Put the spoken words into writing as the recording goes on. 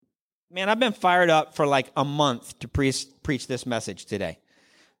Man, I've been fired up for like a month to preach this message today.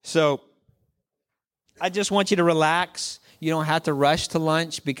 So I just want you to relax. You don't have to rush to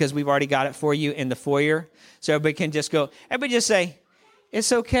lunch because we've already got it for you in the foyer. So everybody can just go, everybody just say,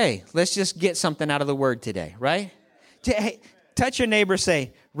 it's okay. Let's just get something out of the word today, right? Hey, touch your neighbor,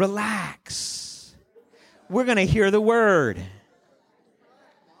 say, relax. We're going to hear the word.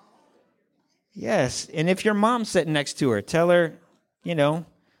 Yes, and if your mom's sitting next to her, tell her,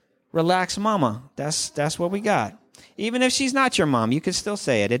 relax, mama. That's what we got. Even if she's not your mom, you can still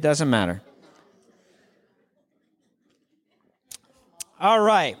say it. It doesn't matter. All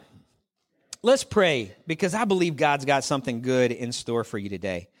right. Let's pray because I believe God's got something good in store for you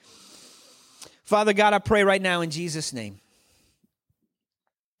today. Father God, I pray right now in Jesus' name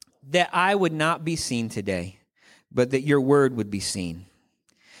that I would not be seen today, but that your word would be seen,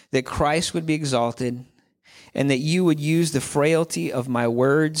 that Christ would be exalted, and that you would use the frailty of my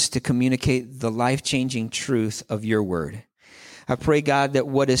words to communicate the life-changing truth of your word. I pray, God, that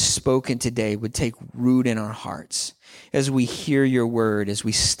what is spoken today would take root in our hearts as we hear your word, as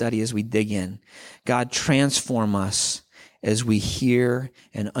we study, as we dig in. God, transform us as we hear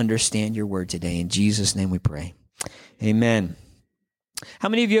and understand your word today. In Jesus' name we pray. Amen. How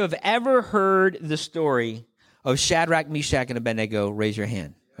many of you have ever heard the story of Shadrach, Meshach, and Abednego? Raise your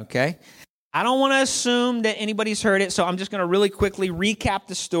hand, okay? I don't want to assume that anybody's heard it, so I'm just going to really quickly recap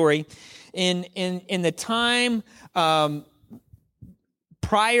the story. In the time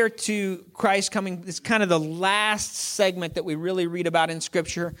prior to Christ coming, it's kind of the last segment that we really read about in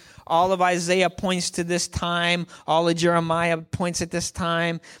Scripture. All of Isaiah points to this time. All of Jeremiah points at this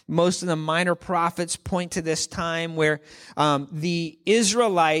time. Most of the minor prophets point to this time where the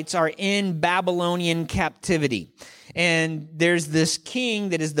Israelites are in Babylonian captivity. And there's this king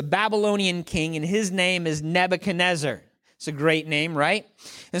that is the Babylonian king, and his name is Nebuchadnezzar. It's a great name, right?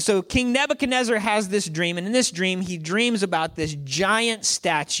 And so King Nebuchadnezzar has this dream, and in this dream, he dreams about this giant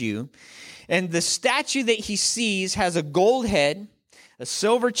statue. And the statue that he sees has a gold head, a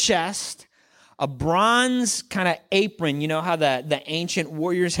silver chest, a bronze kind of apron. You know how the ancient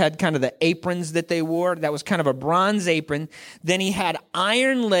warriors had kind of the aprons that they wore? That was kind of a bronze apron. Then he had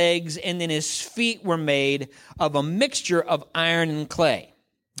iron legs, and then his feet were made of a mixture of iron and clay.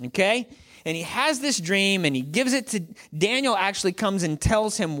 Okay? And he has this dream, and he gives it to Daniel. Actually comes and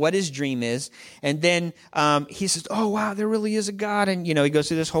tells him what his dream is. And then he says, oh, wow, there really is a God. And, he goes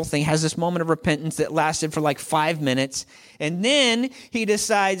through this whole thing, has this moment of repentance that lasted for like 5 minutes. And then he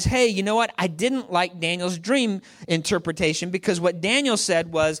decides, hey, you know what? I didn't like Daniel's dream interpretation because what Daniel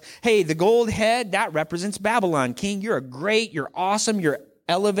said was, hey, the gold head, that represents Babylon. King, you're you're awesome, you're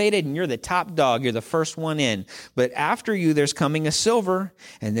elevated, and you're the top dog. You're the first one in. But after you, there's coming a silver,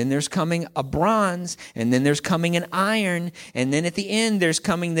 and then there's coming a bronze, and then there's coming an iron, and then at the end, there's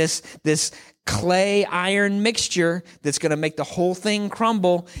coming this clay iron mixture that's going to make the whole thing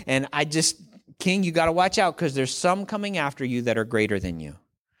crumble. And King, you got to watch out because there's some coming after you that are greater than you.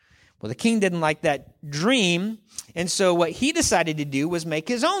 Well, the king didn't like that dream, and so what he decided to do was make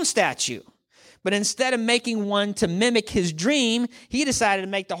his own statue. But instead of making one to mimic his dream, he decided to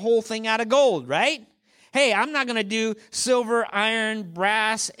make the whole thing out of gold, right? Hey, I'm not going to do silver, iron,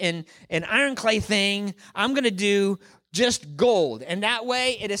 brass, and an iron clay thing. I'm going to do just gold. And that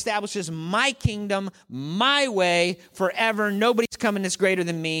way it establishes my kingdom, my way forever. Nobody's coming that's greater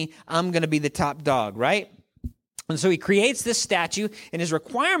than me. I'm going to be the top dog, right? And so he creates this statue, and his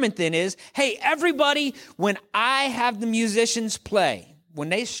requirement then is, hey, everybody, when I have the musicians play, when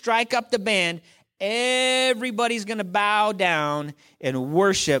they strike up the band, everybody's going to bow down and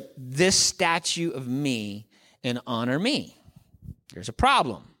worship this statue of me and honor me. There's a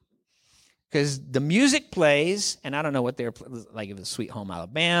problem. Because the music plays, and I don't know what they're like, if it was Sweet Home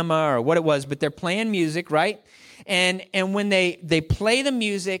Alabama or what it was, but they're playing music, right? And when they play the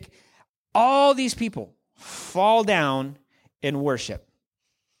music, all these people fall down and worship.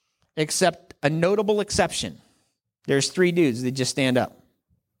 Except a notable exception. There's 3 dudes that just stand up.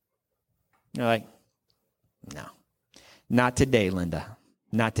 They're like, no, not today, Linda.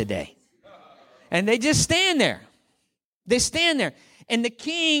 Not today. And they just stand there. They stand there. And the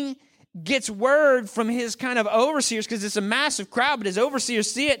king gets word from his kind of overseers, because it's a massive crowd, but his overseers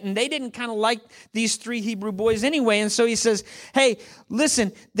see it, and they didn't kind of like these 3 Hebrew boys anyway. And so he says, hey,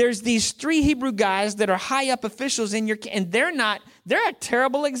 listen, there's these 3 Hebrew guys that are high up officials in and they're a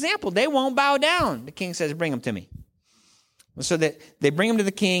terrible example. They won't bow down. The king says, bring them to me. So that they bring him to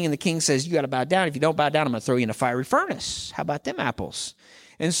the king, and the king says, you got to bow down. If you don't bow down, I'm going to throw you in a fiery furnace. How about them apples?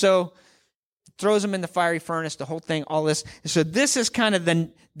 And so throws them in the fiery furnace, the whole thing, all this. So this is kind of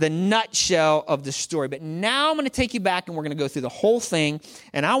the nutshell of the story. But now I'm going to take you back and we're going to go through the whole thing.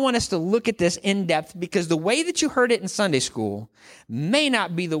 And I want us to look at this in depth because the way that you heard it in Sunday school may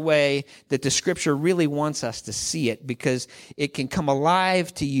not be the way that the scripture really wants us to see it, because it can come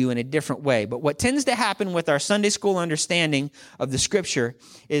alive to you in a different way. But what tends to happen with our Sunday school understanding of the scripture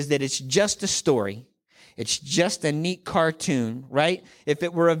is that it's just a story. It's just a neat cartoon, right? If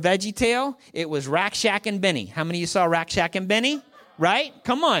it were a Veggie Tale, it was Rack, Shack, and Benny. How many of you saw Rack, Shack, and Benny? Right?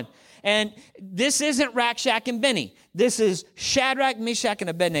 Come on. And this isn't Rack, Shack, and Benny. This is Shadrach, Meshach, and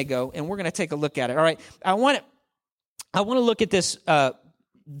Abednego, and we're going to take a look at it. All right. I want to look at this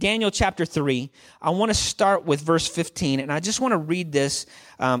Daniel chapter 3. I want to start with verse 15, and I just want to read this,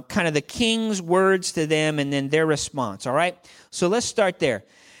 kind of the king's words to them and then their response. All right? So let's start there.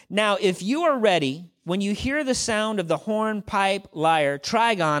 Now, if you are ready, when you hear the sound of the horn, pipe, lyre,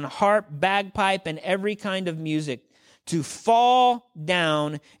 trigon, harp, bagpipe, and every kind of music, to fall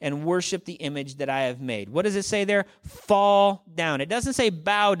down and worship the image that I have made. What does it say there? Fall down. It doesn't say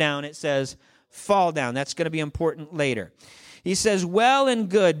bow down. It says fall down. That's going to be important later. He says, well and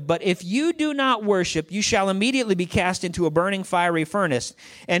good, but if you do not worship, you shall immediately be cast into a burning fiery furnace.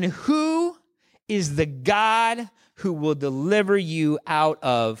 And who is the God who will deliver you out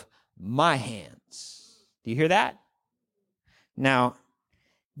of my hands? Do you hear that? Now,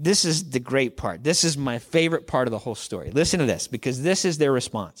 this is the great part. This is my favorite part of the whole story. Listen to this, because this is their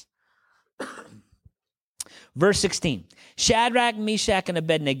response. Verse 16, Shadrach, Meshach, and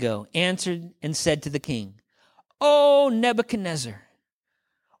Abednego answered and said to the king, O Nebuchadnezzar,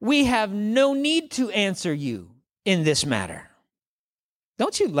 we have no need to answer you in this matter.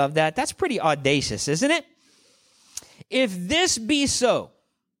 Don't you love that? That's pretty audacious, isn't it? If this be so,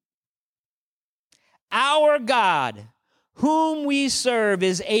 our God, whom we serve,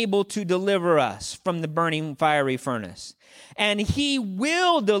 is able to deliver us from the burning fiery furnace, and he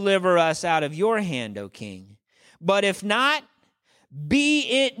will deliver us out of your hand, O king. But if not,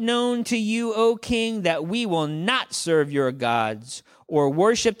 be it known to you, O king, that we will not serve your gods or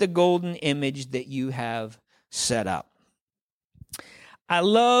worship the golden image that you have set up. I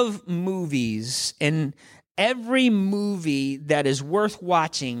love movies, and every movie that is worth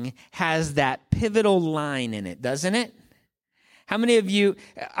watching has that pivotal line in it, doesn't it? How many of you,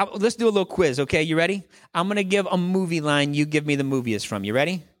 let's do a little quiz, okay? You ready? I'm going to give a movie line. You give me the movie it's from. You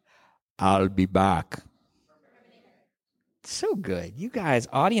ready? I'll be back. So good. You guys,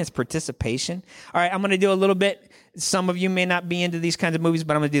 audience participation. All right, I'm going to do a little bit. Some of you may not be into these kinds of movies,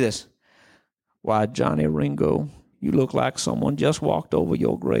 but I'm going to do this. Why, Johnny Ringo, you look like someone just walked over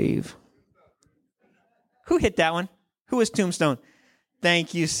your grave. Who hit that one? Who was Tombstone?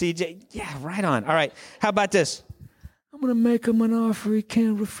 Thank you, CJ. Yeah, right on. All right, how about this? I'm going to make him an offer he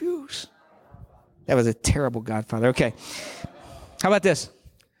can't refuse. That was a terrible Godfather. Okay. How about this?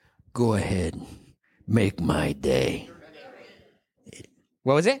 Go ahead. Make my day.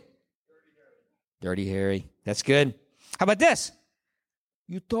 What was it? Dirty Harry. That's good. How about this?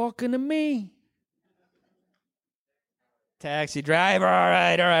 You talking to me? Taxi Driver. All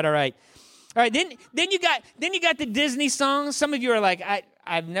right. All right, then you got the Disney songs. Some of you are like,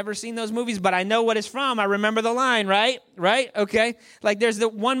 I've never seen those movies, but I know what it's from. I remember the line, right? Okay. Like there's the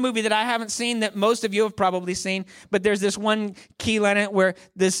one movie that I haven't seen that most of you have probably seen, but there's this one key line in it where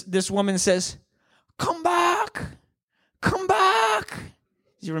this woman says, "Come back, come back."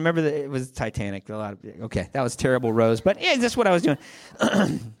 Do you remember that? It was Titanic. Okay, that was terrible, Rose. But yeah, that's what I was doing.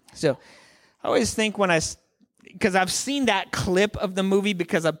 So I always think because I've seen that clip of the movie,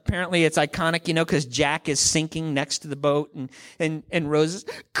 because apparently it's iconic, because Jack is sinking next to the boat and Rose is,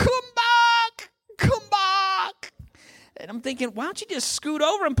 come back. And I'm thinking, why don't you just scoot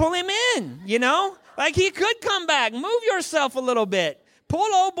over and pull him in, Like he could come back. Move yourself a little bit.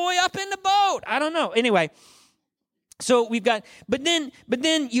 Pull old boy up in the boat. I don't know. Anyway, so we've got, but then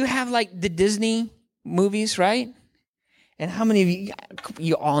you have like the Disney movies, right? And how many of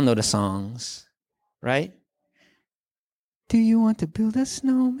you all know the songs, right? Do you want to build a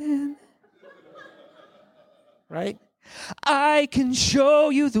snowman? Right? I can show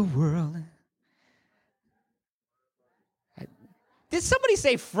you the world. Did somebody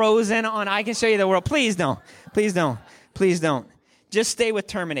say Frozen on I Can Show You the World? Please don't. Please don't. Please don't. Just stay with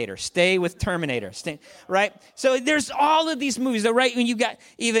Terminator. Stay with Terminator. Right? So there's all of these movies, right? When you got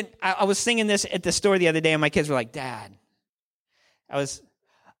even, I was singing this at the store the other day and my kids were like, Dad,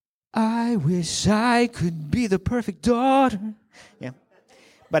 I wish I could be the perfect daughter. Yeah.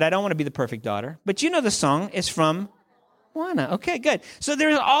 But I don't want to be the perfect daughter. But you know the song is from Why not? Okay, good. So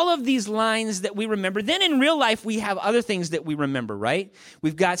there's all of these lines that we remember. Then in real life, we have other things that we remember, right?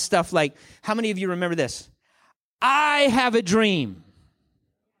 We've got stuff like, how many of you remember this? I have a dream.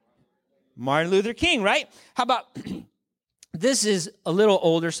 Martin Luther King, right? How about, this is a little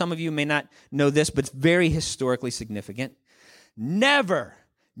older. Some of you may not know this, but it's very historically significant. Never,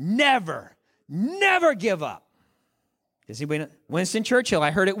 never, never give up. Does anybody know? Winston Churchill.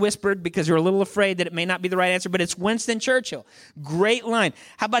 I heard it whispered because you're a little afraid that it may not be the right answer, but it's Winston Churchill. Great line.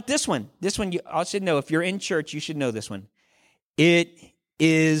 How about this one? This one you all should know. If you're in church, you should know this one. It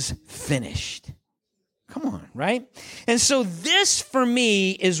is finished. Come on, right? And so this, for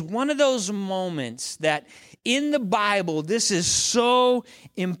me, is one of those moments that in the Bible, this is so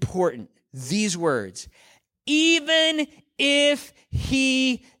important. These words, even if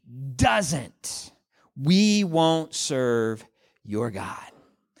he doesn't, we won't serve your God.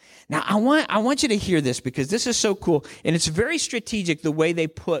 Now, I want you to hear this because this is so cool, and it's very strategic the way they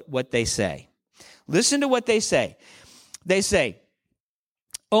put what they say. Listen to what they say. They say,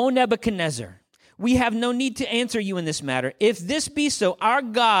 O Nebuchadnezzar, we have no need to answer you in this matter. If this be so, our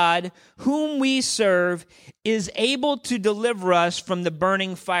God, whom we serve, is able to deliver us from the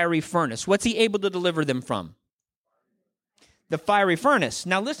burning fiery furnace. What's he able to deliver them from? The fiery furnace.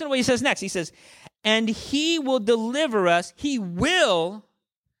 Now listen to what he says next. He says, and he will deliver us, he will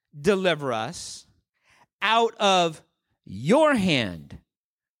deliver us out of your hand,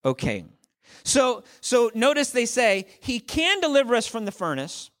 O king. So notice they say, he can deliver us from the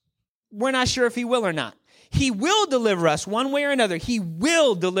furnace. We're not sure if he will or not. He will deliver us one way or another. He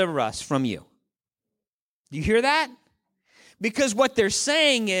will deliver us from you. Do you hear that? Because what they're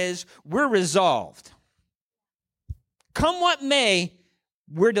saying is, we're resolved. Come what may,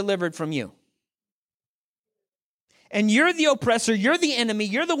 we're delivered from you. And you're the oppressor, you're the enemy,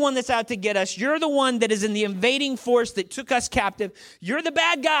 you're the one that's out to get us, you're the one that is in the invading force that took us captive, you're the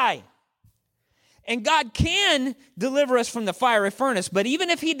bad guy. And God can deliver us from the fiery furnace, but even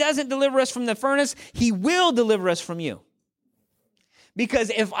if he doesn't deliver us from the furnace, he will deliver us from you. Because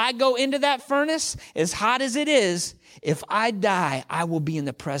if I go into that furnace, as hot as it is, if I die, I will be in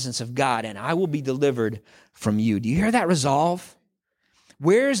the presence of God and I will be delivered from you. Do you hear that resolve?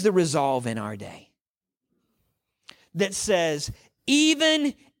 Where's the resolve in our day? That says,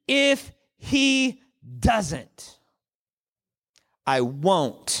 even if he doesn't, I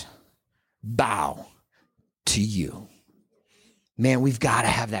won't bow to you. Man, we've got to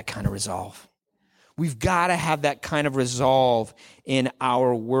have that kind of resolve. We've got to have that kind of resolve in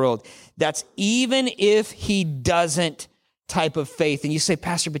our world. That's even if he doesn't type of faith. And you say,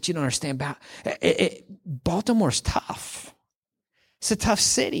 Pastor, but you don't understand. Baltimore's tough. It's a tough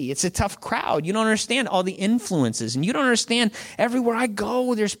city. It's a tough crowd. You don't understand all the influences. And you don't understand everywhere I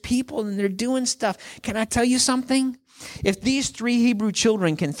go, there's people and they're doing stuff. Can I tell you something? If these 3 Hebrew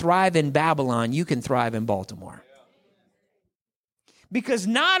children can thrive in Babylon, you can thrive in Baltimore. Because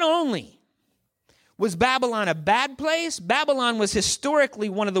not only was Babylon a bad place, Babylon was historically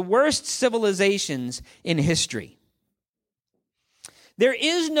one of the worst civilizations in history. There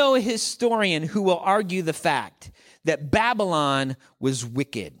is no historian who will argue the fact that Babylon was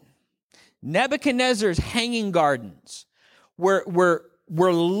wicked. Nebuchadnezzar's hanging gardens were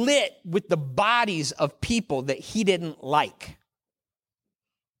lit with the bodies of people that he didn't like.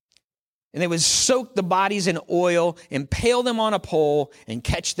 And they would soak the bodies in oil, impale them on a pole, and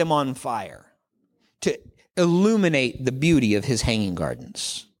catch them on fire to illuminate the beauty of his hanging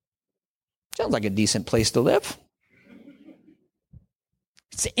gardens. Sounds like a decent place to live.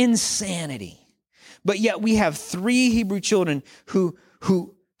 It's insanity. But yet we have 3 Hebrew children who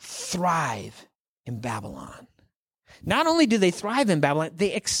thrive in Babylon. Not only do they thrive in Babylon,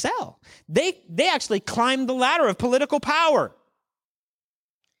 they excel. They actually climb the ladder of political power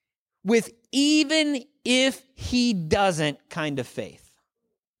with even if he doesn't kind of faith.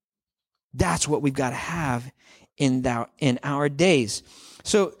 That's what we've got to have in our days.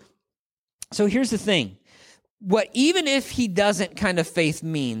 So here's the thing. What even if he doesn't kind of faith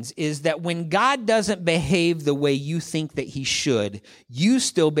means is that when God doesn't behave the way you think that he should, you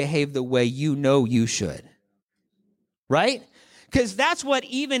still behave the way you know you should. Right? Because that's what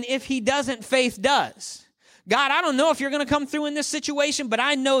even if he doesn't faith does. God, I don't know if you're going to come through in this situation, but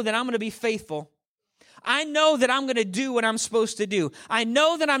I know that I'm going to be faithful. I know that I'm going to do what I'm supposed to do. I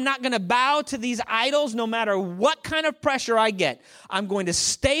know that I'm not going to bow to these idols no matter what kind of pressure I get. I'm going to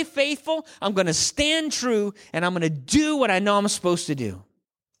stay faithful. I'm going to stand true, and I'm going to do what I know I'm supposed to do.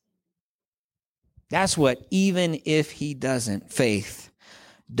 That's what even if he doesn't, faith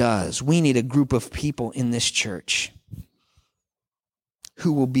does. We need a group of people in this church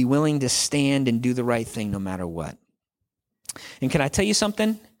who will be willing to stand and do the right thing no matter what. And can I tell you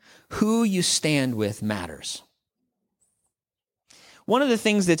something? Who you stand with matters. One of the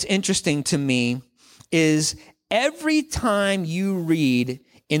things that's interesting to me is every time you read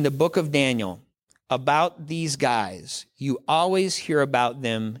in the book of Daniel about these guys, you always hear about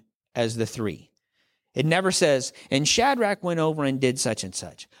them as the three. It never says, and Shadrach went over and did such and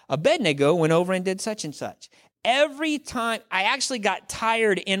such. Abednego went over and did such and such. Every time, I actually got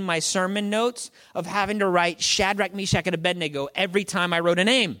tired in my sermon notes of having to write Shadrach, Meshach, and Abednego every time I wrote a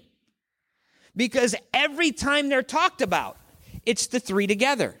name. Because every time they're talked about, it's the three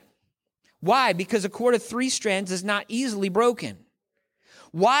together. Why? Because a cord of 3 strands is not easily broken.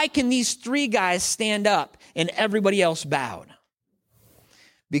 Why can these 3 guys stand up and everybody else bowed?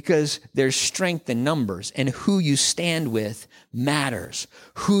 Because there's strength in numbers, and who you stand with matters.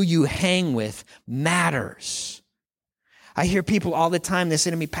 Who you hang with matters. I hear people all the time, they say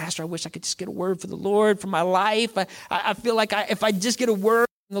to me, Pastor, I wish I could just get a word for the Lord for my life. I feel like if I just get a word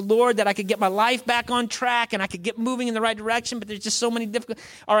from the Lord that I could get my life back on track and I could get moving in the right direction, but there's just so many difficult.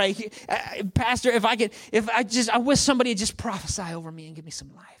 All right, Pastor, I wish somebody would just prophesy over me and give me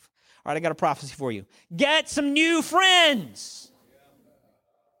some life. All right, I got a prophecy for you. Get some new friends.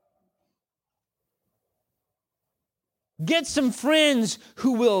 Get some friends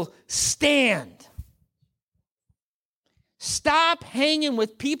who will stand. Stop hanging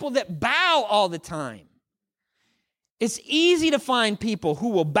with people that bow all the time. It's easy to find people who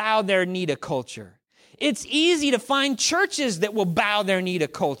will bow their knee to culture. It's easy to find churches that will bow their knee to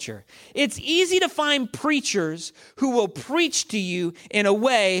culture. It's easy to find preachers who will preach to you in a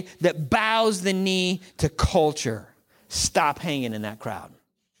way that bows the knee to culture. Stop hanging in that crowd.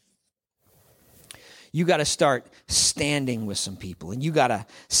 You got to start standing with some people, and you got to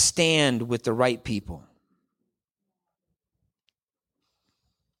stand with the right people.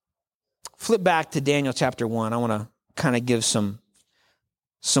 Flip back to Daniel chapter 1. I want to kind of give some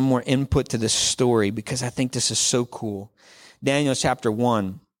more input to this story because I think this is so cool. Daniel chapter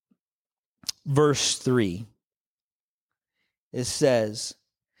 1, verse 3. It says,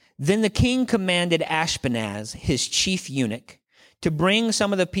 Then the king commanded Ashpenaz, his chief eunuch, to bring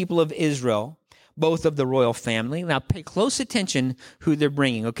some of the people of Israel, both of the royal family. Now pay close attention who they're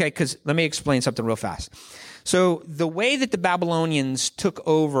bringing, okay? Because let me explain something real fast. So the way that the Babylonians took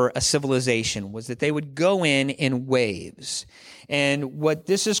over a civilization was that they would go in waves. And what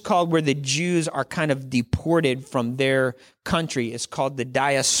this is called, where the Jews are kind of deported from their country, is called the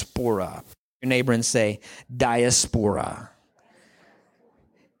diaspora. Your neighbor and say, diaspora.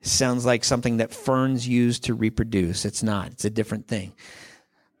 Sounds like something that ferns use to reproduce. It's not. It's a different thing.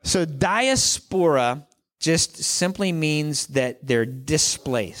 So diaspora just simply means that they're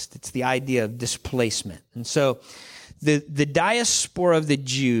displaced. It's the idea of displacement. And so the diaspora of the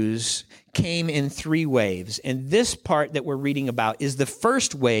Jews came in 3 waves. And this part that we're reading about is the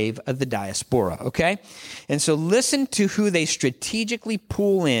first wave of the diaspora, okay? And so listen to who they strategically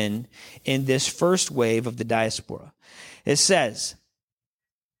pull in this first wave of the diaspora. It says,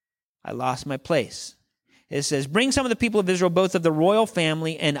 I lost my place. It says, bring some of the people of Israel, both of the royal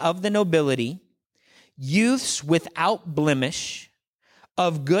family and of the nobility, youths without blemish,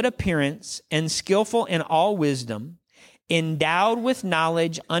 of good appearance, and skillful in all wisdom, endowed with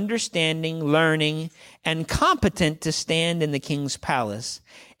knowledge, understanding, learning, and competent to stand in the king's palace,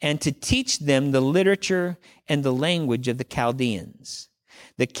 and to teach them the literature and the language of the Chaldeans.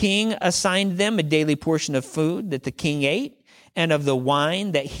 The king assigned them a daily portion of food that the king ate, and of the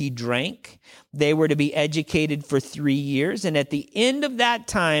wine that he drank. They were to be educated for 3 years, and at the end of that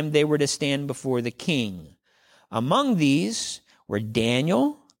time, they were to stand before the king. Among these were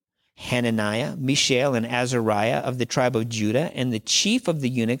Daniel, Hananiah, Mishael, and Azariah of the tribe of Judah, and the chief of the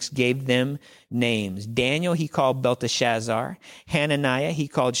eunuchs gave them names. Daniel he called Belteshazzar, Hananiah he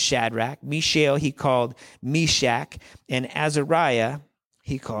called Shadrach, Mishael he called Meshach, and Azariah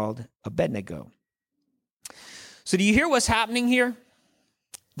he called Abednego. So do you hear what's happening here?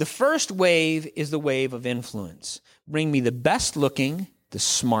 The first wave is the wave of influence. Bring me the best looking, the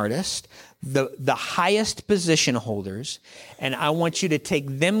smartest, the highest position holders, and I want you to take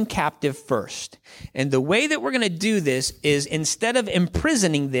them captive first. And the way that we're going to do this is, instead of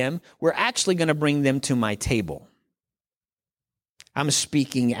imprisoning them, we're actually going to bring them to my table. I'm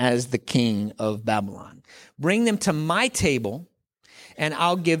speaking as the king of Babylon. Bring them to my table, and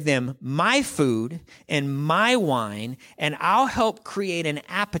I'll give them my food and my wine, and I'll help create an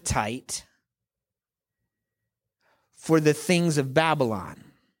appetite for the things of Babylon.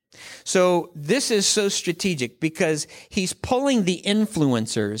 So this is so strategic because he's pulling the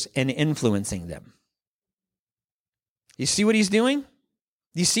influencers and influencing them. You see what he's doing?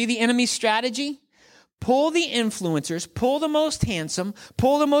 You see the enemy's strategy? pull the influencers, pull the most handsome,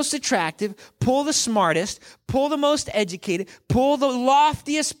 pull the most attractive, pull the smartest, pull the most educated, pull the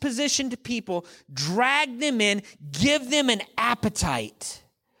loftiest positioned people, drag them in, give them an appetite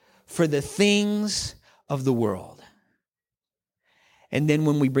for the things of the world. And then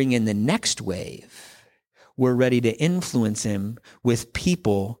when we bring in the next wave, we're ready to influence them with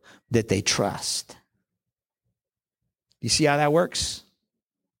people that they trust. You see how that works?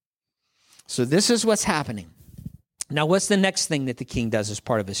 So this is what's happening. Now, what's the next thing that the king does as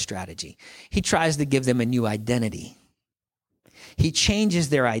part of his strategy? He tries to give them a new identity. He changes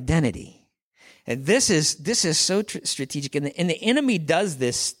their identity. And this is so strategic. And the enemy does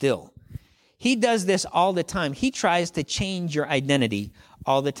this still. He does this all the time. He tries to change your identity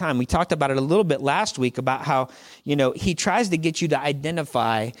all the time. We talked about it a little bit last week about how, he tries to get you to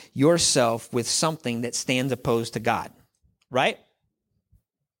identify yourself with something that stands opposed to God, right?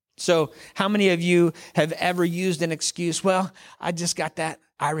 So how many of you have ever used an excuse? Well, I just got that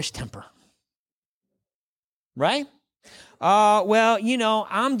Irish temper, right? Well,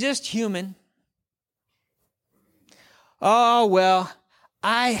 I'm just human. Oh, well,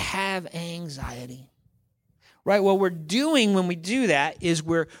 I have anxiety, right? What we're doing when we do that is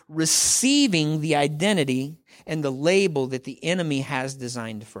we're receiving the identity and the label that the enemy has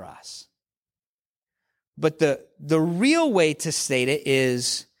designed for us. But the real way to state it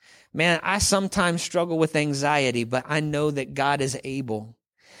is, man, I sometimes struggle with anxiety, but I know that God is able.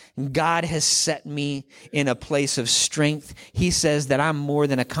 God has set me in a place of strength. He says that I'm more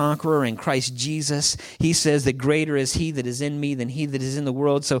than a conqueror in Christ Jesus. He says that greater is he that is in me than he that is in the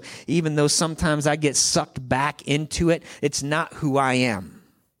world. So even though sometimes I get sucked back into it, it's not who I am.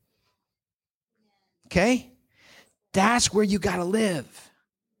 Okay? That's where you got to live.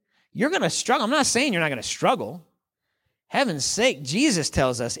 You're going to struggle. I'm not saying you're not going to struggle. Heaven's sake, Jesus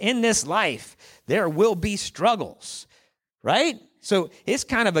tells us in this life, there will be struggles, right? So it's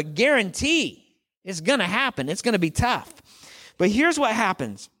kind of a guarantee. It's going to happen. It's going to be tough. But here's what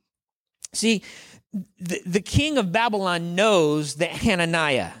happens. See, the king of Babylon knows that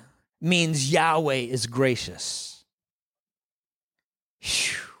Hananiah means Yahweh is gracious.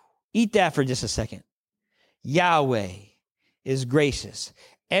 Whew. Eat that for just a second. Yahweh is gracious.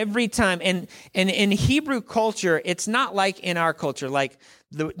 Every time, and in Hebrew culture, it's not like in our culture. Like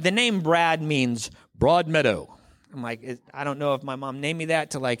the name Brad means broad meadow. I'm like, I don't know if my mom named me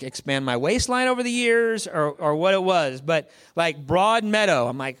that to like expand my waistline over the years or what it was, but like broad meadow.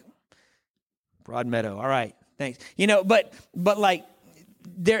 I'm like, broad meadow. All right, thanks. But like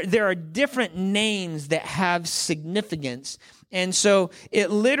there are different names that have significance. And so it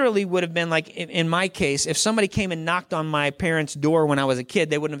literally would have been like, in my case, if somebody came and knocked on my parents' door when I was a kid,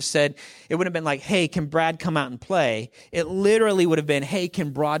 they wouldn't have said, it would have been like, hey, can Brad come out and play? It literally would have been, hey,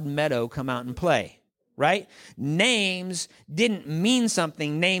 can Broad Meadow come out and play? Right? Names didn't mean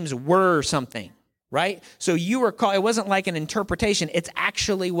something. Names were something. Right? So you were called, it wasn't like an interpretation. It's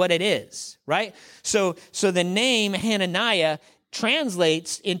actually what it is. Right? So the name Hananiah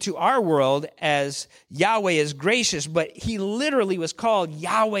translates into our world as Yahweh is gracious, but he literally was called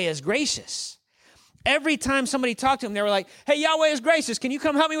Yahweh is gracious. Every time somebody talked to him, they were like, hey, Yahweh is gracious. Can you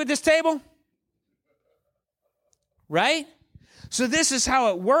come help me with this table? Right? So this is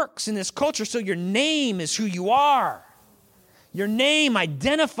how it works in this culture. So your name is who you are. Your name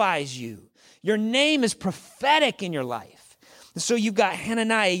identifies you. Your name is prophetic in your life. And so you've got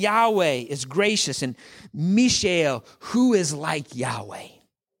Hananiah, Yahweh is gracious, and Mishael, who is like Yahweh.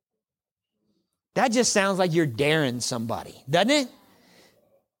 That just sounds like you're daring somebody, doesn't it?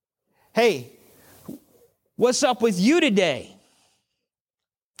 Hey, what's up with you today?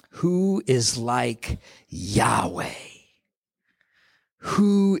 Who is like Yahweh?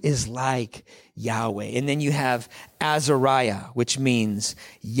 Who is like Yahweh? And then you have Azariah, which means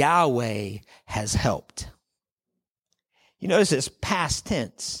Yahweh has helped. You notice it's past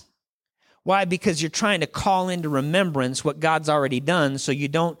tense. Why? Because you're trying to call into remembrance what God's already done so you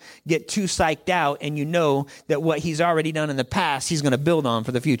don't get too psyched out and you know that what he's already done in the past, he's going to build on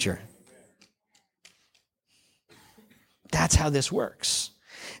for the future. That's how this works.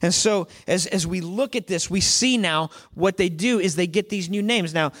 And so as we look at this, we see now what they do is they get these new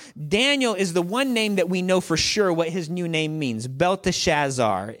names. Now, Daniel is the one name that we know for sure what his new name means.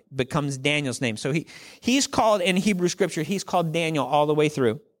 Belteshazzar becomes Daniel's name. So he's called in Hebrew scripture, he's called Daniel all the way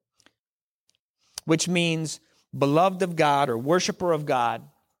through, which means beloved of God or worshiper of God,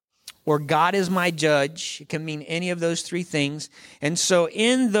 or God is my judge. It can mean any of those three things. And so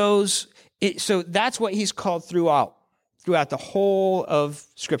so that's what he's called throughout the whole of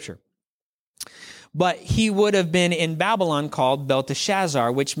Scripture. But he would have been in Babylon called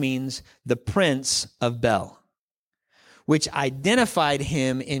Belteshazzar, which means the prince of Bel, which identified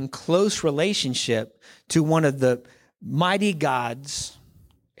him in close relationship to one of the mighty gods,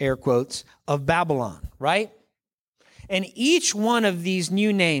 air quotes, of Babylon, right? And each one of these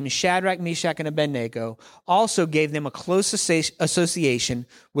new names, Shadrach, Meshach, and Abednego, also gave them a close association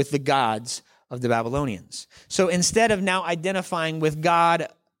with the gods of the Babylonians. So instead of now identifying with God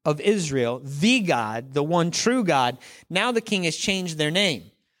of Israel, the God, the one true God, now the king has changed their name.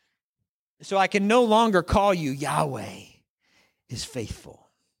 So I can no longer call you Yahweh is faithful.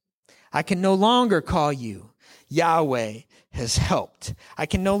 I can no longer call you Yahweh has helped. I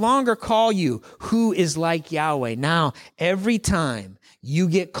can no longer call you who is like Yahweh. Now, every time you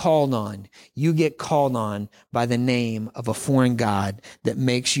get called on by the name of a foreign God that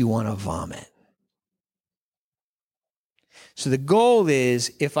makes you want to vomit. So the goal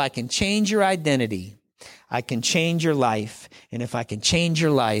is, if I can change your identity, I can change your life. And if I can change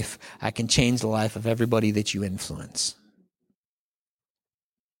your life, I can change the life of everybody that you influence.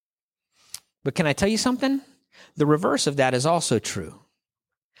 But can I tell you something? The reverse of that is also true.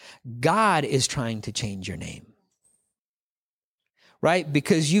 God is trying to change your name, right?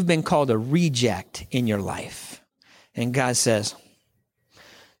 Because you've been called a reject in your life. And God says,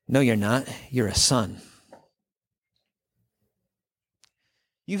 no, you're not. You're a son.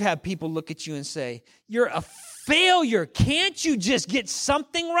 You've had people look at you and say, you're a failure. Can't you just get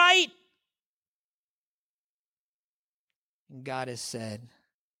something right? And God has said,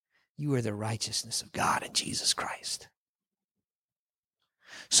 you are the righteousness of God in Jesus Christ.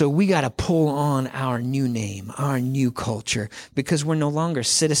 So we got to pull on our new name, our new culture, because we're no longer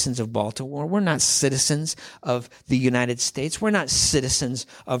citizens of Baltimore. We're not citizens of the United States. We're not citizens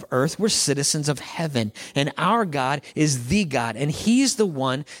of earth. We're citizens of heaven. And our God is the God, and he's the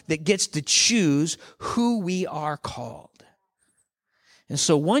one that gets to choose who we are called. And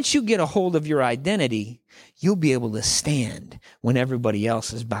so once you get a hold of your identity, you'll be able to stand when everybody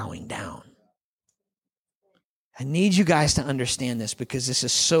else is bowing down. I need you guys to understand this because this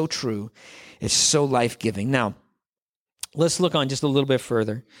is so true. It's so life-giving. Now, let's look on just a little bit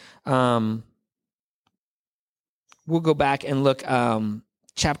further. We'll go back and look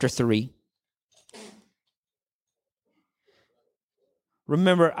chapter 3.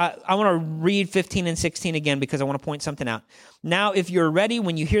 Remember, I want to read 15 and 16 again because I want to point something out. Now, if you're ready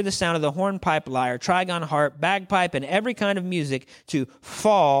when you hear the sound of the hornpipe, lyre, trigon, harp, bagpipe, and every kind of music to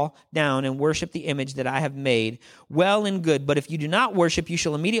fall down and worship the image that I have made, well and good. But if you do not worship, you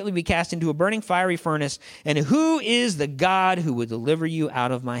shall immediately be cast into a burning fiery furnace. And who is the God who will deliver you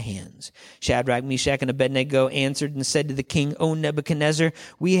out of my hands? Shadrach, Meshach, and Abednego answered and said to the king, O Nebuchadnezzar,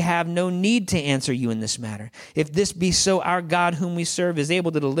 we have no need to answer you in this matter. If this be so, our God whom we serve is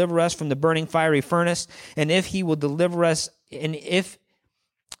able to deliver us from the burning fiery furnace, and if he will deliver us, and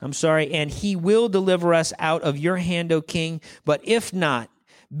he will deliver us out of your hand, O king. But if not,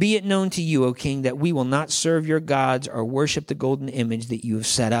 be it known to you, O king, that we will not serve your gods or worship the golden image that you have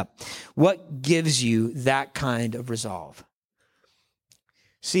set up. What gives you that kind of resolve?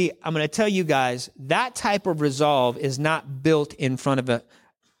 See, I'm going to tell you guys, that type of resolve is not built in front of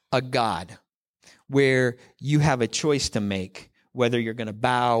a God where you have a choice to make whether you're going to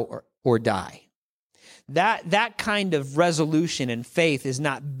bow or die. That kind of resolution and faith is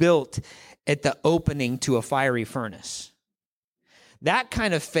not built at the opening to a fiery furnace. That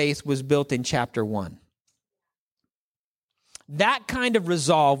kind of faith was built in chapter 1. That kind of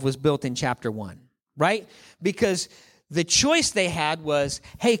resolve was built in chapter 1, right? Because the choice they had was,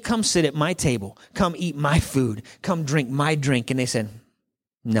 hey, come sit at my table. Come eat my food. Come drink my drink. And they said,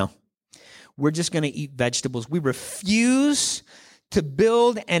 no, we're just going to eat vegetables. We refuse to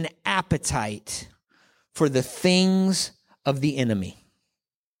build an appetite for the things of the enemy.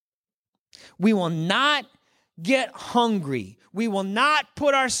 We will not get hungry. We will not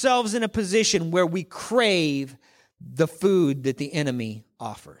put ourselves in a position where we crave the food that the enemy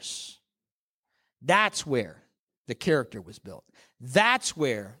offers. That's where the character was built. That's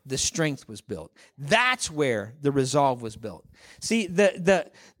where the strength was built. That's where the resolve was built. See,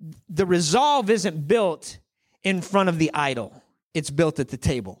 the resolve isn't built in front of the idol. It's built at the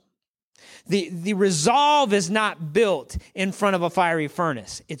table. The resolve is not built in front of a fiery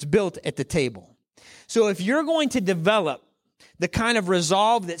furnace. It's built at the table. So if you're going to develop the kind of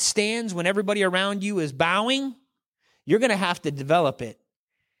resolve that stands when everybody around you is bowing, you're going to have to develop it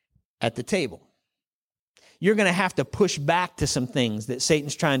at the table. You're going to have to push back to some things that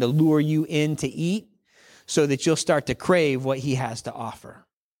Satan's trying to lure you in to eat so that you'll start to crave what he has to offer.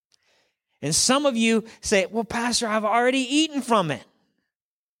 And some of you say, well, Pastor, I've already eaten from it.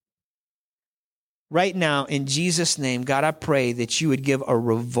 right now, in Jesus' name, God, I pray that you would give a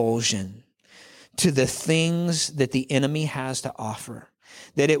revulsion to the things that the enemy has to offer.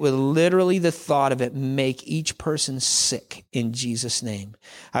 That it would literally, the thought of it, make each person sick in Jesus' name.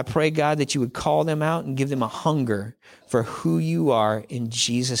 I pray, God, that you would call them out and give them a hunger for who you are in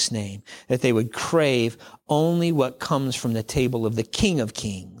Jesus' name. That they would crave only what comes from the table of the King of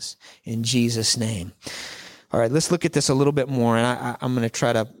Kings in Jesus' name. All right, let's look at this a little bit more, and I'm going to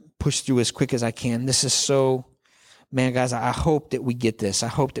try to push through as quick as I can. This is so, man, guys, I hope that we get this. I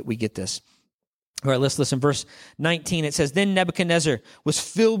hope that we get this. All right, let's listen. Verse 19, it says, Then Nebuchadnezzar was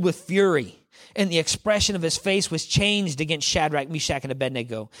filled with fury, and the expression of his face was changed against Shadrach, Meshach, and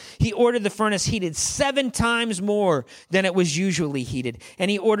Abednego. He ordered the furnace heated 7 times more than it was usually heated. And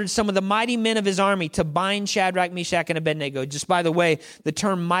he ordered some of the mighty men of his army to bind Shadrach, Meshach, and Abednego. Just by the way, the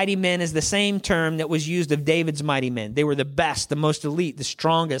term mighty men is the same term that was used of David's mighty men. They were the best, the most elite, the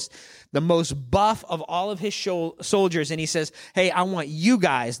strongest, the most buff of all of his soldiers. And he says, hey, I want you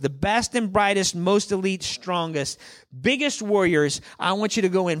guys, the best and brightest, most elite, strongest, biggest warriors. I want you to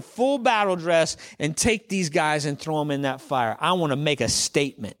go in full battle dress and take these guys and throw them in that fire. I want to make a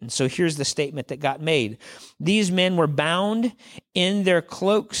statement. And so here's the statement that got made. These men were bound in their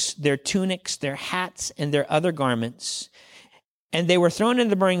cloaks, their tunics, their hats, and their other garments, and they were thrown into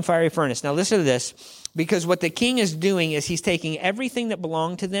the burning fiery furnace. Now listen to this, because what the king is doing is he's taking everything that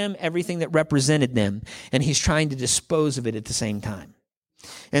belonged to them, everything that represented them, and he's trying to dispose of it at the same time.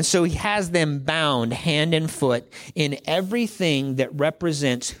 And so he has them bound hand and foot in everything that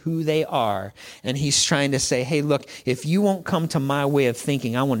represents who they are. And he's trying to say, hey, look, if you won't come to my way of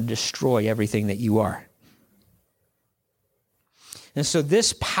thinking, I want to destroy everything that you are. And so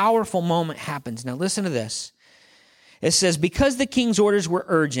this powerful moment happens. Now listen to this. It says, because the king's orders were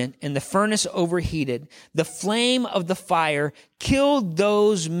urgent and the furnace overheated, the flame of the fire killed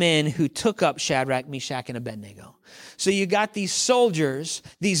those men who took up Shadrach, Meshach, and Abednego. So you got these soldiers,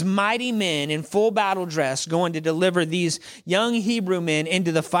 these mighty men in full battle dress going to deliver these young Hebrew men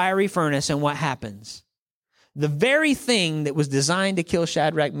into the fiery furnace. And what happens? The very thing that was designed to kill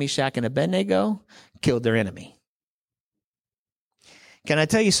Shadrach, Meshach, and Abednego killed their enemy. Can I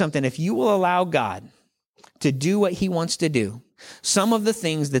tell you something? If you will allow God to do what he wants to do, some of the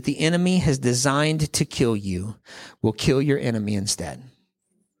things that the enemy has designed to kill you will kill your enemy instead.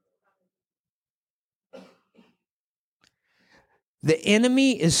 The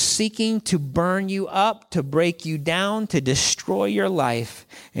enemy is seeking to burn you up, to break you down, to destroy your life,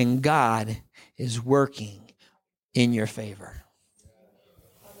 and God is working in your favor.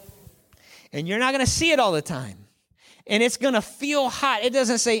 And you're not going to see it all the time. And it's going to feel hot. It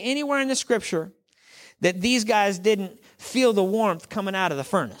doesn't say anywhere in the scripture that these guys didn't feel the warmth coming out of the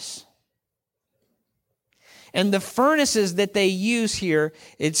furnace. And the furnaces that they use here,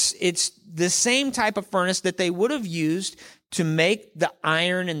 it's the same type of furnace that they would have used to make the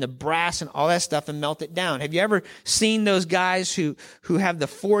iron and the brass and all that stuff and melt it down. Have you ever seen those guys who have the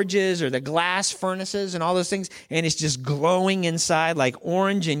forges or the glass furnaces and all those things, and it's just glowing inside like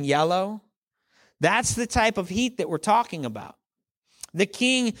orange and yellow? That's the type of heat that we're talking about. The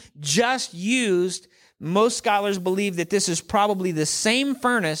king just used, most scholars believe that this is probably the same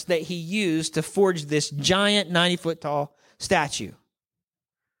furnace that he used to forge this giant 90-foot tall statue.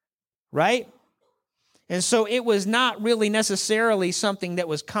 Right? And so it was not really necessarily something that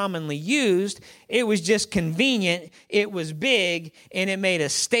was commonly used. It was just convenient. It was big, and it made a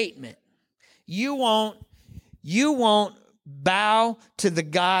statement. You won't bow to the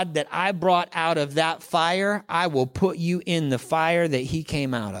God that I brought out of that fire. I will put you in the fire that he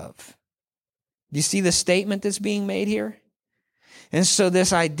came out of. Do you see the statement that's being made here? And so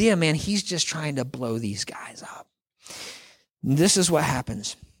this idea, man, he's just trying to blow these guys up. This is what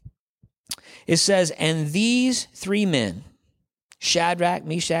happens. It says, and these 3 men, Shadrach,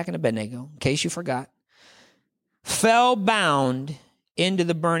 Meshach, and Abednego, in case you forgot, fell bound into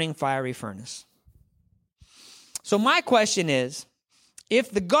the burning fiery furnace. So my question is, if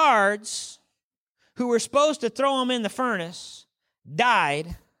the guards who were supposed to throw them in the furnace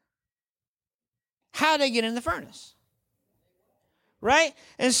died, how did they get in the furnace? Right?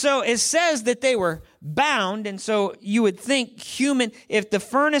 And so it says that they were bound. And so you would think if the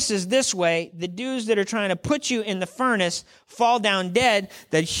furnace is this way, the dudes that are trying to put you in the furnace fall down dead,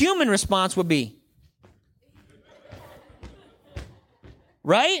 the human response would be,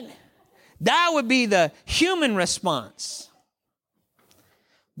 right? That would be the human response.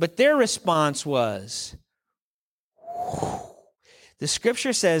 But their response was, the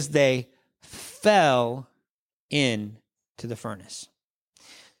scripture says they fell into the furnace.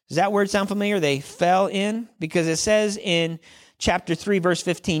 Does that word sound familiar? They fell in? Because it says in chapter 3, verse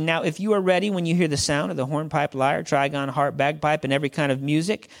 15. Now, if you are ready when you hear the sound of the hornpipe, lyre, trigon, harp, bagpipe, and every kind of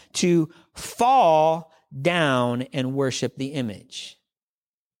music, to fall down and worship the image.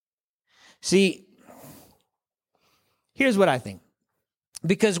 See, here's what I think.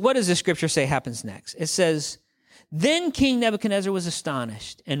 Because what does the scripture say happens next? It says, then King Nebuchadnezzar was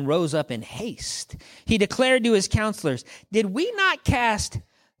astonished and rose up in haste. He declared to his counselors, did we not cast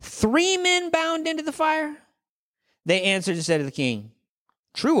 3 men bound into the fire? They answered and said to the king,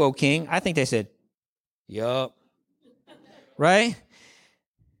 true, O king. I think they said, yup. Right?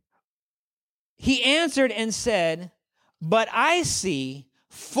 He answered and said, but I see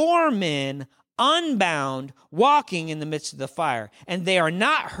 4 men unbound, walking in the midst of the fire, and they are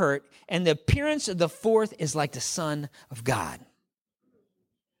not hurt, and the appearance of the 4th is like the Son of God.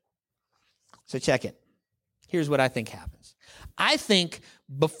 So check it. Here's what I think happens. I think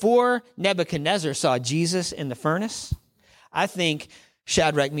before Nebuchadnezzar saw Jesus in the furnace, I think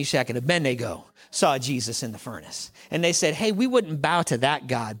Shadrach, Meshach, and Abednego saw Jesus in the furnace. And they said, hey, we wouldn't bow to that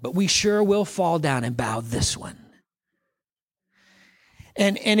God, but we sure will fall down and bow this one.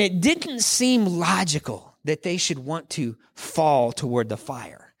 And it didn't seem logical that they should want to fall toward the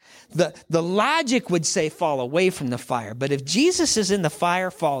fire. The logic would say fall away from the fire. But if Jesus is in the fire,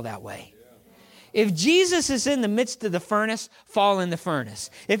 fall that way. If Jesus is in the midst of the furnace, fall in the furnace.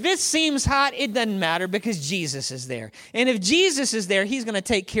 If it seems hot, it doesn't matter because Jesus is there. And if Jesus is there, he's going to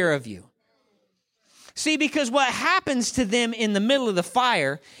take care of you. See, because what happens to them in the middle of the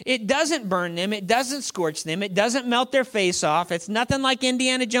fire, it doesn't burn them, it doesn't scorch them, it doesn't melt their face off. It's nothing like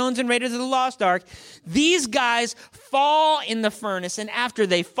Indiana Jones and Raiders of the Lost Ark. These guys fall in the furnace, and after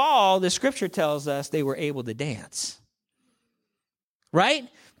they fall, the scripture tells us they were able to dance. Right?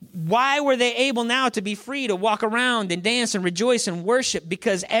 Why were they able now to be free to walk around and dance and rejoice and worship?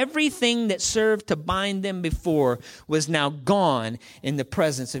 Because everything that served to bind them before was now gone in the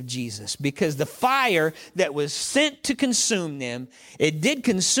presence of Jesus. Because the fire that was sent to consume them, it did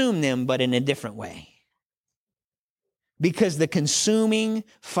consume them, but in a different way. Because the consuming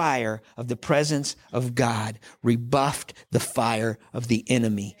fire of the presence of God rebuffed the fire of the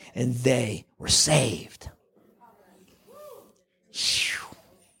enemy, and they were saved. Whew.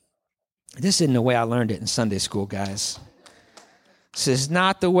 This isn't the way I learned it in Sunday school, guys. This is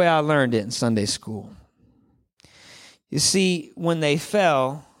not the way I learned it in Sunday school. You see, when they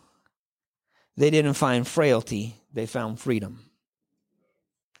fell, they didn't find frailty, they found freedom.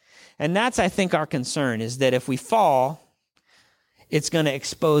 And that's, I think, our concern, is that if we fall, it's going to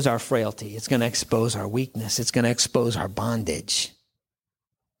expose our frailty. It's going to expose our weakness. It's going to expose our bondage.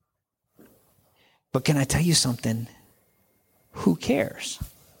 But can I tell you something? Who cares?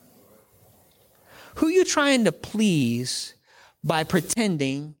 Who are you trying to please by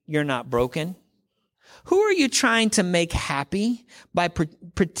pretending you're not broken? Who are you trying to make happy by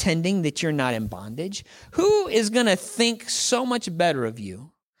pretending that you're not in bondage? Who is going to think so much better of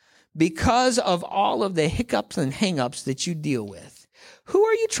you because of all of the hiccups and hang-ups that you deal with? Who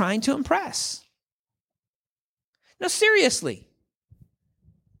are you trying to impress? No, seriously.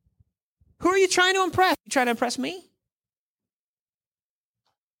 Who are you trying to impress? You trying to impress me?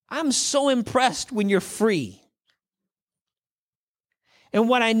 I'm so impressed when you're free. And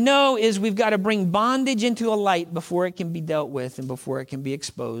what I know is we've got to bring bondage into a light before it can be dealt with and before it can be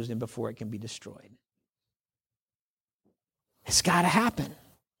exposed and before it can be destroyed. It's got to happen.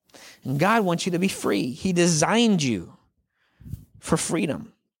 And God wants you to be free. He designed you for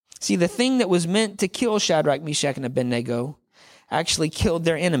freedom. See, the thing that was meant to kill Shadrach, Meshach, and Abednego actually killed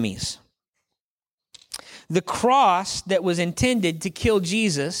their enemies. The cross that was intended to kill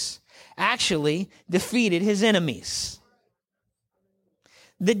Jesus actually defeated his enemies.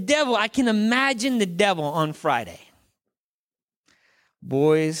 The devil, I can imagine the devil on Friday.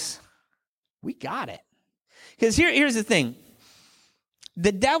 Boys, we got it. Because here's the thing.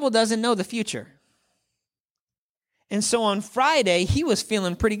 The devil doesn't know the future. And so on Friday, he was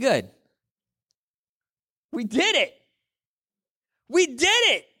feeling pretty good. We did it. We did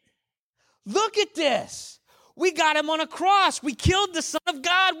it. Look at this. We got him on a cross. We killed the Son of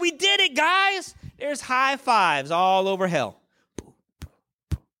God. We did it, guys. There's high fives all over hell.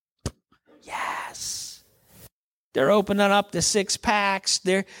 Yes. They're opening up the 6-packs.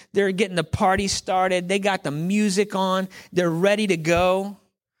 They're getting the party started. They got the music on. They're ready to go.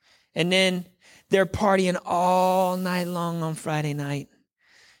 And then they're partying all night long on Friday night.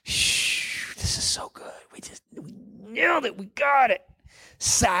 Shh, this is so good. We nailed it. We got it.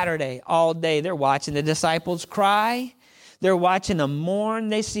 Saturday, all day, they're watching the disciples cry. They're watching them mourn.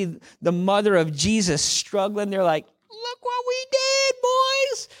 They see the mother of Jesus struggling. They're like, look what we did,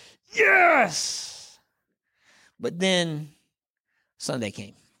 boys. Yes. But then Sunday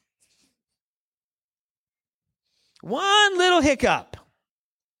came. One little hiccup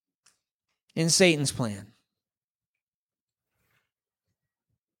in Satan's plan.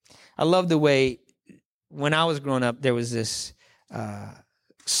 I love the way, when I was growing up, there was this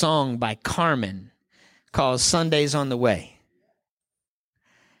song by Carmen called Sunday's on the Way.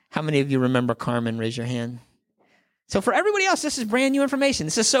 How many of you remember Carmen? Raise your hand. So for everybody else, this is brand new information.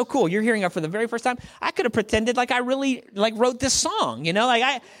 This is so cool. You're hearing it for the very first time. I could have pretended like I really wrote this song,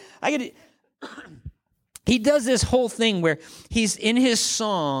 like I could. He does this whole thing where he's in his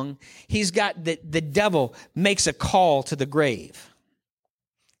song. He's got the devil makes a call to the grave.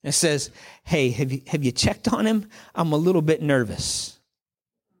 It says, "Hey, have you checked on him? I'm a little bit nervous."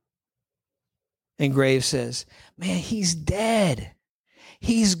 And grave says, "Man, he's dead.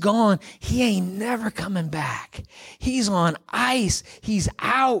 He's gone. He ain't never coming back. He's on ice. He's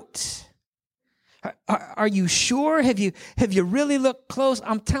out. Are you sure? Have you really looked close?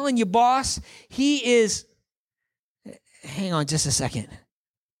 I'm telling you, boss, he is." Hang on just a second.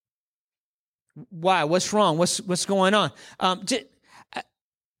 Why? What's wrong? What's going on?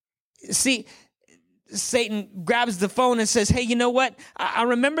 See, Satan grabs the phone and says, "Hey, you know what? I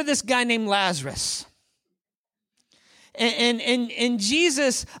remember this guy named Lazarus. And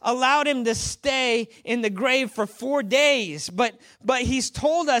Jesus allowed him to stay in the grave for 4 days, but he's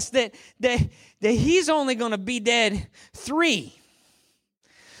told us that he's only going to be dead 3.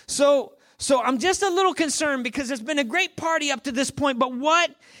 So I'm just a little concerned because there's been a great party up to this point, but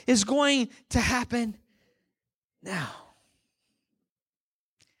what is going to happen now?"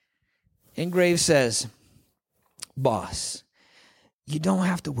 And Grave says, "Boss, you don't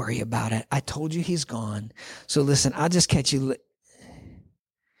have to worry about it. I told you he's gone. So listen, I'll just catch you.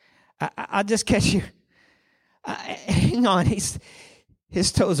 I'll just catch you. Hang on.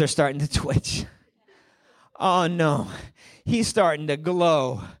 His toes are starting to twitch. Oh, no. He's starting to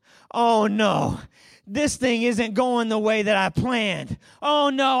glow. Oh, no. This thing isn't going the way that I planned. Oh,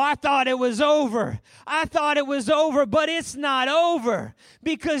 no, I thought it was over. But it's not over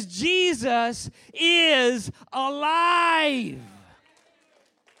because Jesus is alive."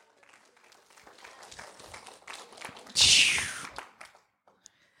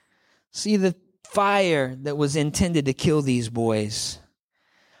 See, the fire that was intended to kill these boys,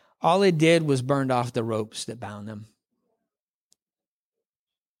 all it did was burned off the ropes that bound them.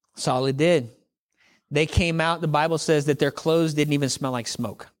 That's all it did. They came out, the Bible says that their clothes didn't even smell like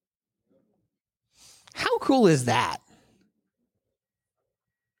smoke. How cool is that?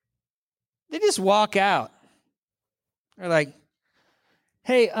 They just walk out. They're like,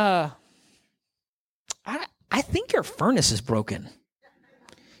 "Hey, I think your furnace is broken.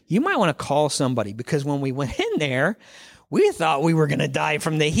 You might want to call somebody because when we went in there, we thought we were going to die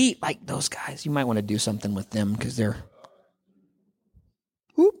from the heat." Like those guys, you might want to do something with them because they're...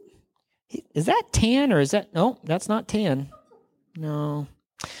 Whoop. Is that tan or is that... No, that's not tan. No.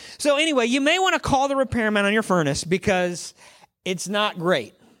 So anyway, you may want to call the repairman on your furnace because it's not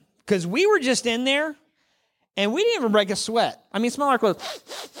great. Because we were just in there and we didn't even break a sweat. I mean, smell our clothes.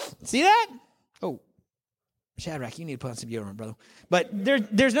 See that? Oh, Shadrach, you need to put on some deodorant, brother. But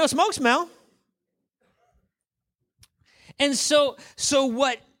there's no smoke smell. And so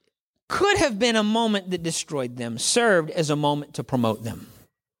what could have been a moment that destroyed them served as a moment to promote them.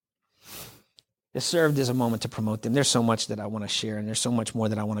 It served as a moment to promote them. There's so much that I want to share, and there's so much more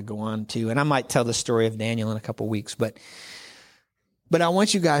that I want to go on to. And I might tell the story of Daniel in a couple weeks, but I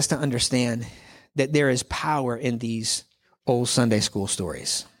want you guys to understand that there is power in these old Sunday school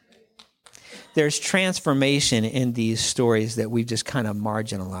stories. There's transformation in these stories that we've just kind of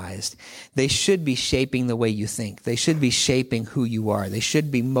marginalized. They should be shaping the way you think. They should be shaping who you are. They should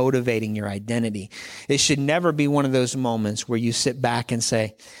be motivating your identity. It should never be one of those moments where you sit back and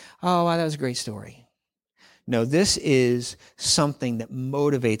say, "Oh, wow, that was a great story." No, this is something that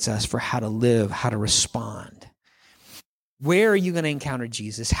motivates us for how to live, how to respond. Where are you going to encounter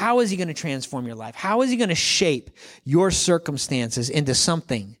Jesus? How is he going to transform your life? How is he going to shape your circumstances into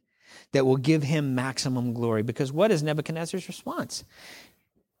something that will give him maximum glory? Because what is Nebuchadnezzar's response?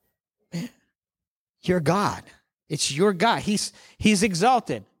 You're God. It's your God. He's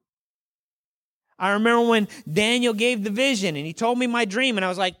exalted. I remember when Daniel gave the vision and he told me my dream and I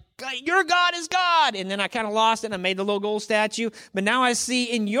was like, "Your God is God." And then I kind of lost it and I made the little gold statue. But now I see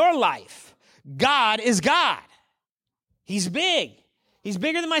in your life, God is God. He's big. He's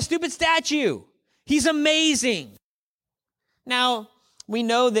bigger than my stupid statue. He's amazing. Now, we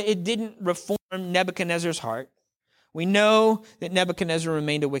know that it didn't reform Nebuchadnezzar's heart. We know that Nebuchadnezzar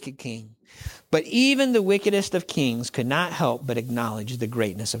remained a wicked king. But even the wickedest of kings could not help but acknowledge the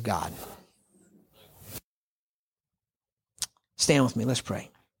greatness of God. Stand with me. Let's pray.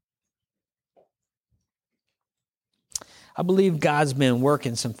 I believe God's been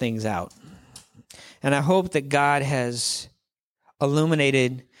working some things out. And I hope that God has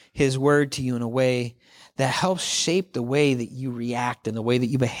illuminated his word to you in a way that helps shape the way that you react and the way that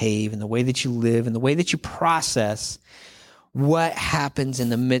you behave and the way that you live and the way that you process what happens in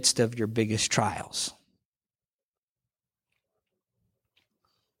the midst of your biggest trials.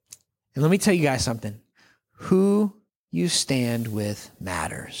 And let me tell you guys something. Who you stand with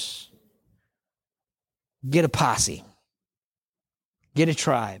matters. Get a posse. Get a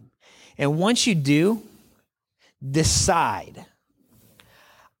tribe. And once you do, decide,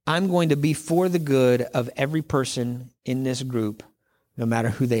 I'm going to be for the good of every person in this group, no matter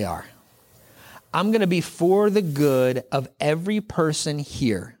who they are. I'm going to be for the good of every person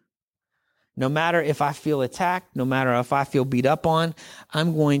here. No matter if I feel attacked, no matter if I feel beat up on,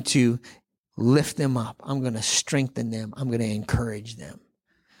 I'm going to lift them up. I'm going to strengthen them. I'm going to encourage them.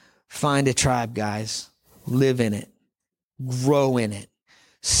 Find a tribe, guys. Live in it. Grow in it.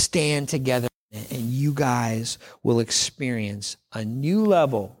 Stand together in it, and you guys will experience a new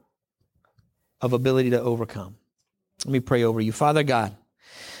level of ability to overcome. Let me pray over you. Father God,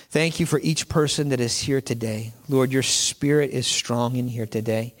 thank you for each person that is here today. Lord, your spirit is strong in here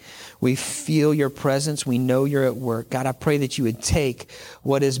today. We feel your presence. We know you're at work. God, I pray that you would take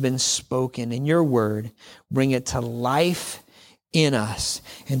what has been spoken in your word, bring it to life in us,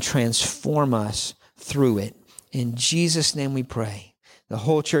 and transform us through it. In Jesus' name we pray. The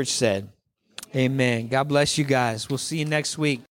whole church said, amen. God bless you guys. We'll see you next week.